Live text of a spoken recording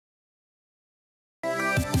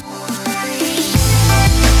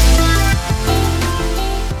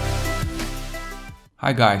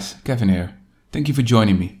Hi guys, Kevin here. Thank you for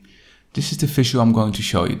joining me. This is the visual I'm going to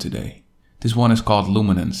show you today. This one is called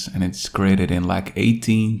Luminance and it's created in like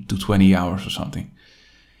 18 to 20 hours or something.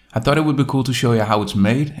 I thought it would be cool to show you how it's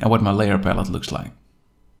made and what my layer palette looks like.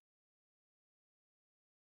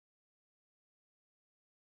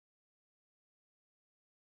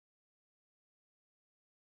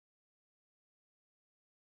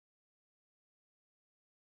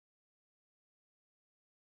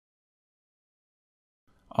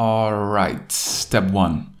 Alright, step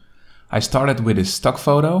 1. I started with a stock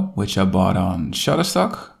photo, which I bought on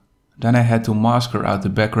Shutterstock. Then I had to masker out the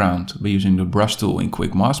background by using the brush tool in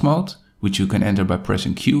quick mask mode, which you can enter by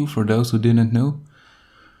pressing Q for those who didn't know.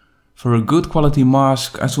 For a good quality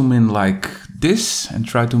mask, I zoom in like this and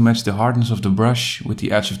try to match the hardness of the brush with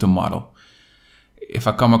the edge of the model. If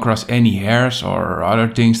I come across any hairs or other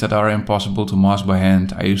things that are impossible to mask by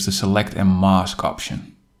hand, I use the select and mask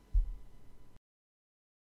option.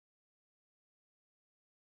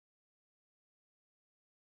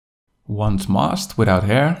 Once masked without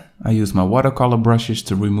hair, I use my watercolor brushes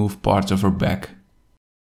to remove parts of her back.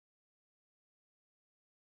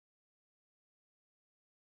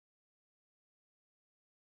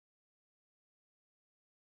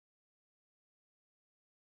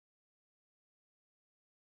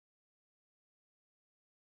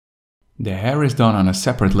 The hair is done on a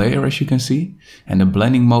separate layer as you can see, and the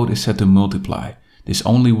blending mode is set to multiply. This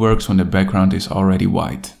only works when the background is already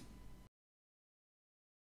white.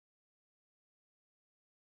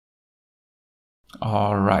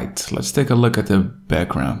 Alright, let's take a look at the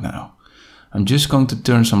background now. I'm just going to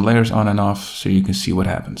turn some layers on and off so you can see what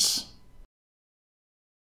happens.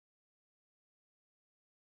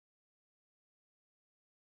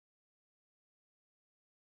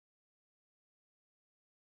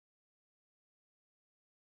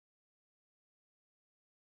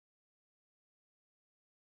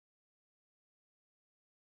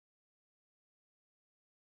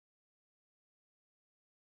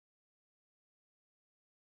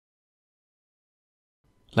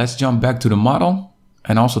 Let's jump back to the model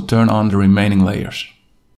and also turn on the remaining layers.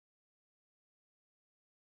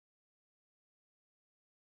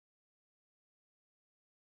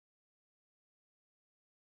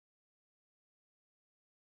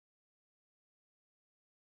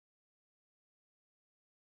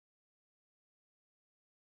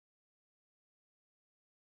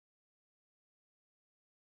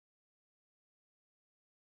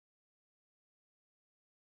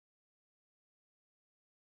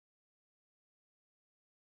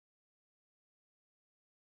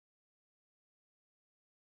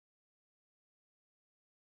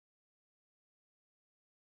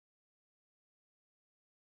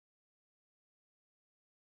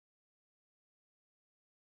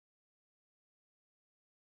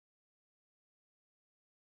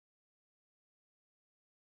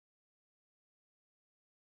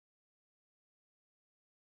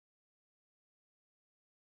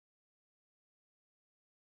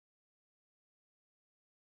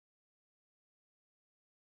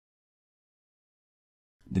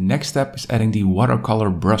 The next step is adding the watercolor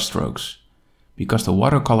brush strokes. Because the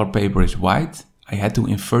watercolor paper is white, I had to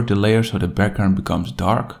invert the layer so the background becomes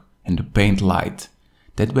dark and the paint light.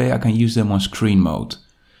 That way I can use them on screen mode.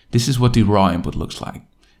 This is what the raw input looks like.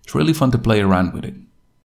 It's really fun to play around with it.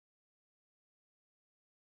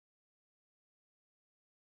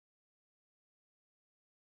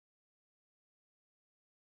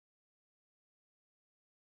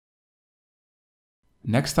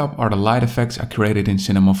 Next up are the light effects I created in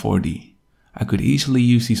Cinema 4D. I could easily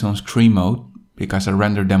use these on screen mode because I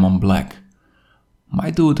rendered them on black.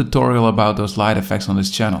 Might do a tutorial about those light effects on this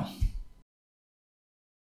channel.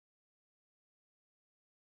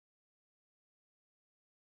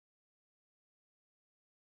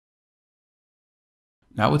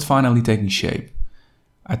 Now it's finally taking shape.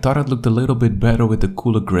 I thought it looked a little bit better with the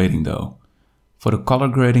cooler grading though. For the color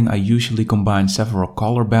grading, I usually combine several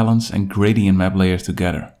color balance and gradient map layers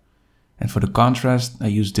together. And for the contrast, I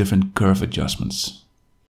use different curve adjustments.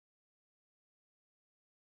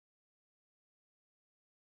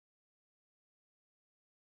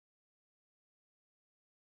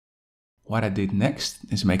 What I did next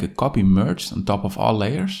is make a copy merged on top of all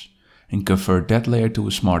layers and convert that layer to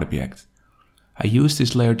a smart object. I used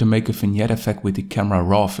this layer to make a vignette effect with the camera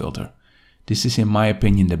raw filter. This is in my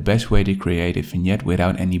opinion the best way to create a vignette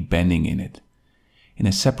without any bending in it. In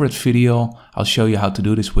a separate video, I'll show you how to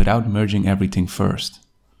do this without merging everything first.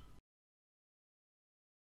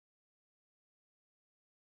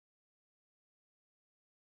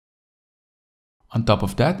 On top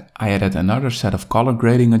of that, I added another set of color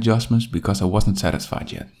grading adjustments because I wasn't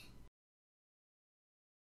satisfied yet.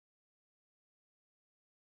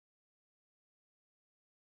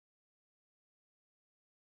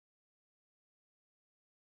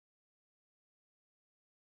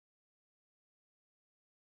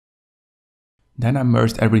 Then I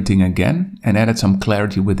merged everything again and added some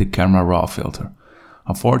clarity with the camera raw filter.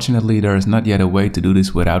 Unfortunately, there is not yet a way to do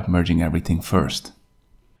this without merging everything first.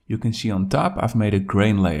 You can see on top I've made a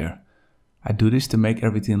grain layer. I do this to make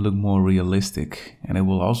everything look more realistic, and it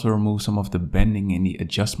will also remove some of the bending in the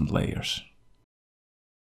adjustment layers.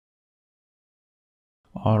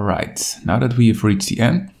 Alright, now that we have reached the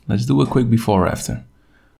end, let's do a quick before after.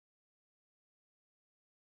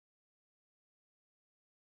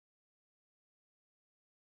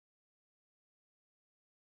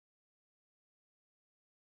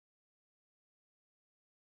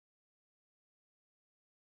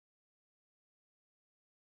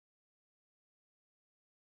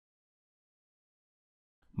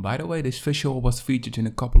 By the way, this visual was featured in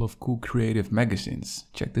a couple of cool creative magazines.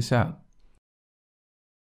 Check this out.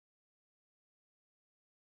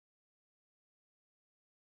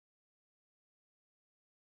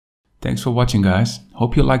 Thanks for watching, guys.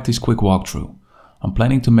 Hope you liked this quick walkthrough. I'm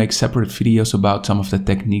planning to make separate videos about some of the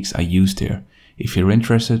techniques I used here. If you're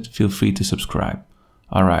interested, feel free to subscribe.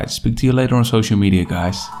 Alright, speak to you later on social media,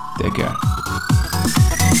 guys. Take care.